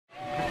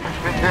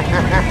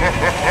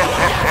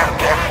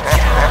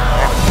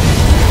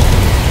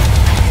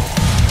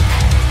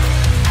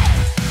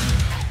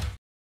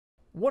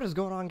What is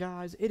going on,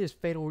 guys? It is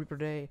Fatal Reaper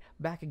Day,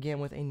 back again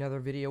with another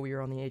video. We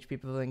are on the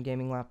HP Pavilion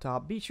Gaming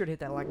laptop. Be sure to hit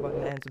that like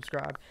button and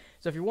subscribe.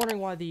 So if you're wondering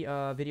why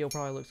the video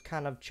probably looks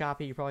kind of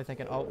choppy, you're probably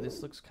thinking, oh,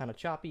 this looks kind of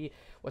choppy.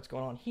 What's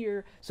going on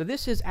here? So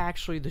this is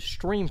actually the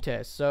stream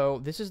test. So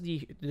this is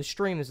the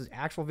stream. This is the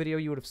actual video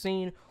you would have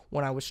seen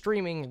when I was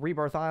streaming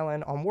Rebirth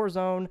Island on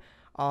Warzone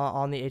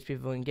on the HP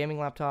Pavilion Gaming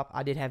laptop.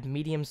 I did have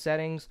medium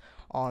settings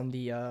on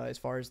the as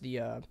far as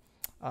the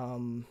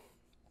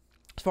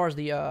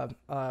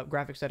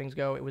graphic settings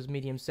go. It was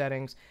medium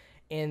settings.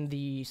 In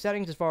the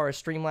settings as far as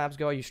Streamlabs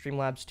go, I use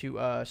Streamlabs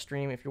to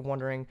stream, if you're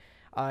wondering.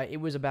 It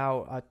was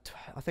about,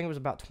 I think it was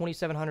about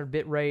 2700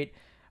 bit rate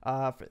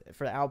for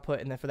the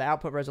output, and then for the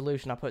output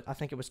resolution, I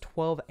think it was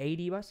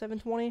 1280 by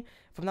 720,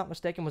 if I'm not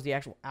mistaken, was the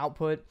actual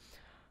output,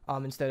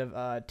 instead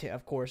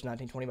of course,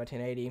 1920 by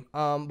 1080.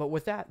 But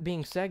with that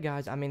being said,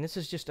 guys, I mean, this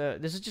is just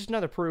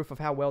another proof of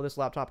how well this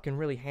laptop can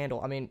really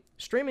handle. I mean,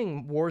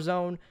 streaming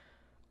Warzone,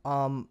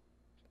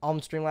 on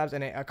Streamlabs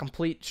and a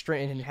complete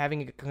stream and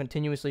having it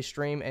continuously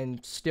stream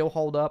and still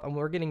hold up, and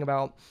we're getting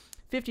about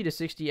 50 to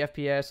 60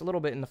 FPS, a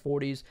little bit in the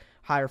 40s,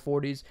 higher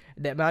 40s.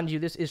 That, mind you,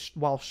 this is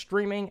while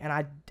streaming,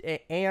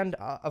 and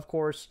of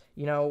course,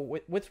 you know,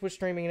 with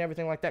streaming and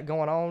everything like that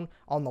going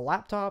on the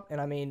laptop,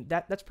 and I mean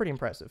that's pretty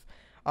impressive.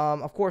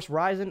 Of course, the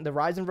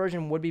Ryzen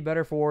version would be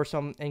better for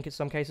in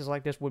some cases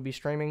like this, would be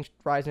streaming.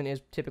 Ryzen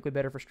is typically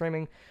better for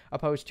streaming,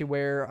 opposed to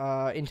where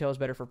Intel is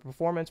better for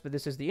performance, but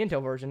this is the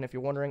Intel version, if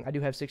you're wondering. I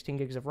do have 16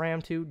 gigs of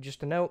RAM too,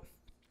 just a note.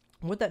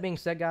 With that being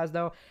said, guys,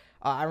 though,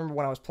 I remember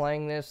when I was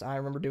playing this, I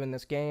remember doing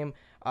this game.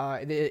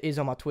 It is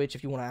on my Twitch.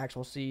 If you want to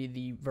actually see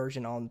the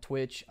version on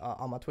Twitch,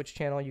 on my Twitch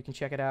channel, you can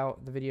check it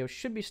out. The video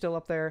should be still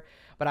up there,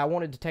 but I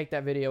wanted to take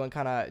that video and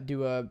kind of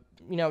do a,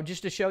 you know,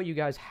 just to show you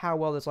guys how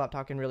well this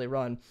laptop can really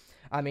run.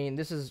 I mean,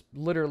 this is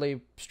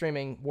literally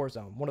streaming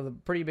Warzone, one of the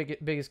pretty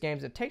biggest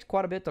games. It takes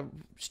quite a bit to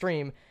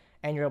stream,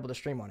 and you're able to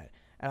stream on it.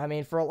 And I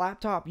mean, for a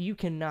laptop, you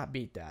cannot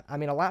beat that. I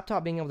mean, a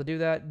laptop being able to do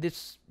that,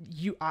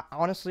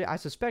 honestly, I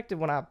suspected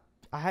when I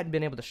hadn't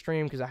been able to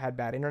stream because I had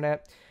bad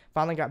internet.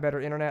 Finally got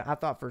better internet. I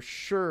thought for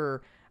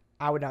sure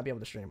I would not be able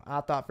to stream.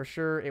 I thought for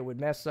sure it would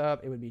mess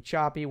up. It would be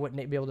choppy.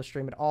 Wouldn't be able to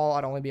stream at all.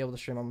 I'd only be able to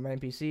stream on my main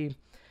PC.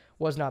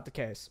 Was not the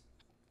case.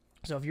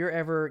 So if you're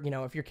ever, you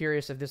know, if you're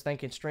curious if this thing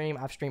can stream,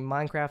 I've streamed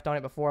Minecraft on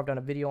it before. I've done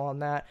a video on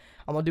that.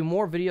 I'm going to do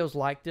more videos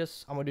like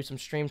this. I'm going to do some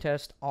stream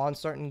tests on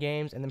certain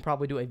games and then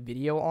probably do a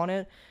video on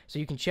it. So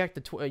you can check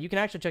you can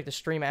actually check the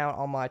stream out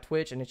on my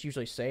Twitch, and it's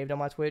usually saved on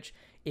my Twitch.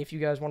 If you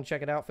guys want to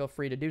check it out, feel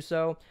free to do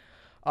so.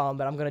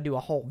 But I'm going to do a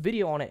whole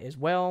video on it as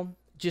well,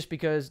 just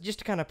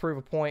to kind of prove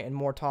a point and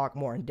more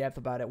in depth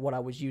about it, what I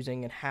was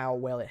using and how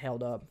well it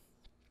held up.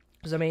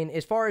 Because I mean,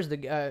 as far as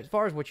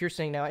what you're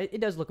seeing now, it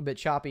does look a bit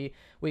choppy.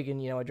 We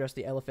can, you know, address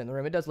the elephant in the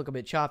room. It does look a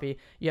bit choppy.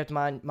 You have to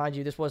mind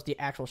you, this was the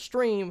actual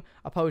stream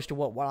opposed to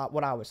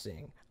what I was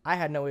seeing. I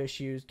had no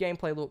issues.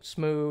 Gameplay looked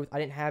smooth. I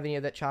didn't have any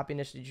of that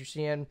choppiness that you're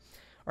seeing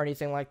or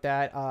anything like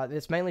that.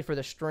 It's mainly for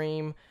the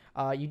stream.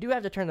 You do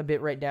have to turn the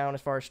bitrate down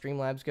as far as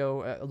Streamlabs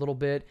go a little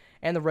bit,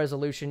 and the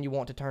resolution you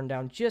want to turn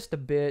down just a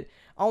bit,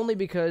 only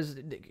because,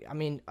 I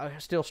mean,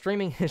 still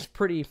streaming is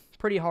pretty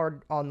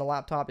hard on the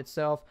laptop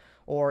itself,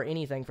 or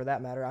anything for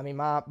that matter. I mean,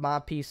 my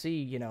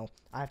PC, you know,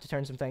 I have to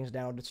turn some things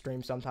down to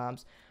stream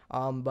sometimes,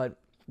 but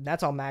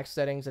that's on max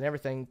settings, and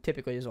everything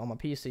typically is on my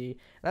PC. And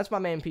that's my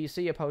main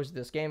PC opposed to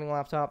this gaming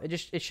laptop.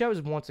 It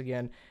shows once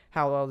again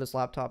how well this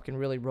laptop can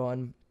really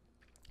run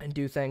and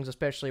do things,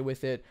 especially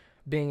with it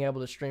being able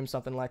to stream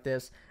something like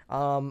this.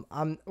 I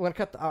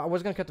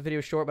was gonna cut the video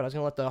short, but I was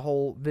gonna let the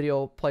whole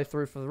video play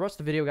through. For the rest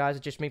of the video, guys,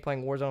 it's just me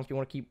playing Warzone. If you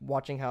want to keep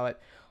watching how it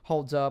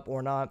holds up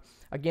or not.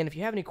 Again, if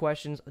you have any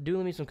questions, do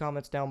leave me some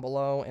comments down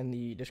below in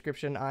the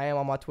description. I am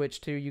on my Twitch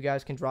too. You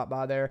guys can drop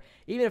by there.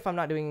 Even if I'm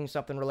not doing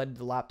something related to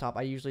the laptop,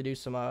 I usually do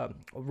some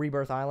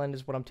Rebirth Island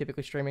is what I'm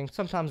typically streaming.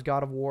 Sometimes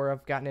God of War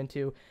I've gotten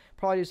into.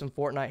 Probably do some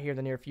Fortnite here in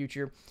the near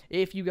future.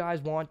 If you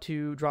guys want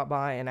to drop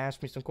by and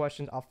ask me some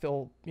questions,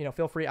 feel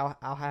free.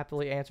 I'll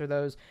happily answer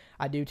those.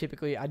 I do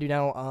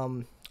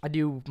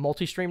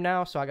multi-stream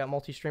now, so I got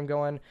multi-stream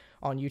going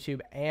on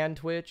YouTube and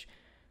Twitch.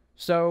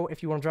 So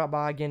if you want to drop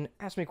by again,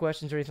 ask me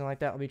questions or anything like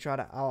that,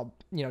 I'll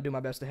do my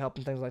best to help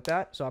and things like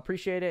that. So I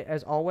appreciate it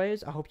as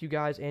always. I hope you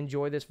guys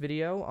enjoy this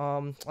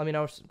video. Let me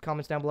know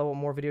comments down below what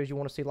more videos you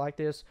want to see like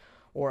this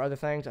or other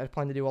things. I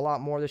plan to do a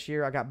lot more this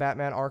year. I got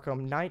Batman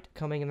Arkham Knight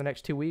coming in the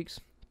next 2 weeks.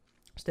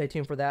 Stay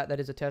tuned for that.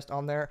 That is a test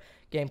on there.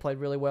 Game played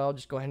really well.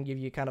 Just go ahead and give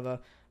you kind of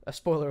a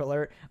spoiler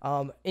alert.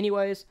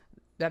 Anyways,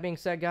 that being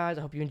said, guys,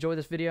 I hope you enjoyed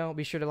this video.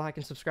 Be sure to like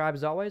and subscribe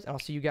as always, and I'll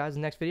see you guys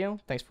in the next video.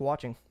 Thanks for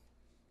watching.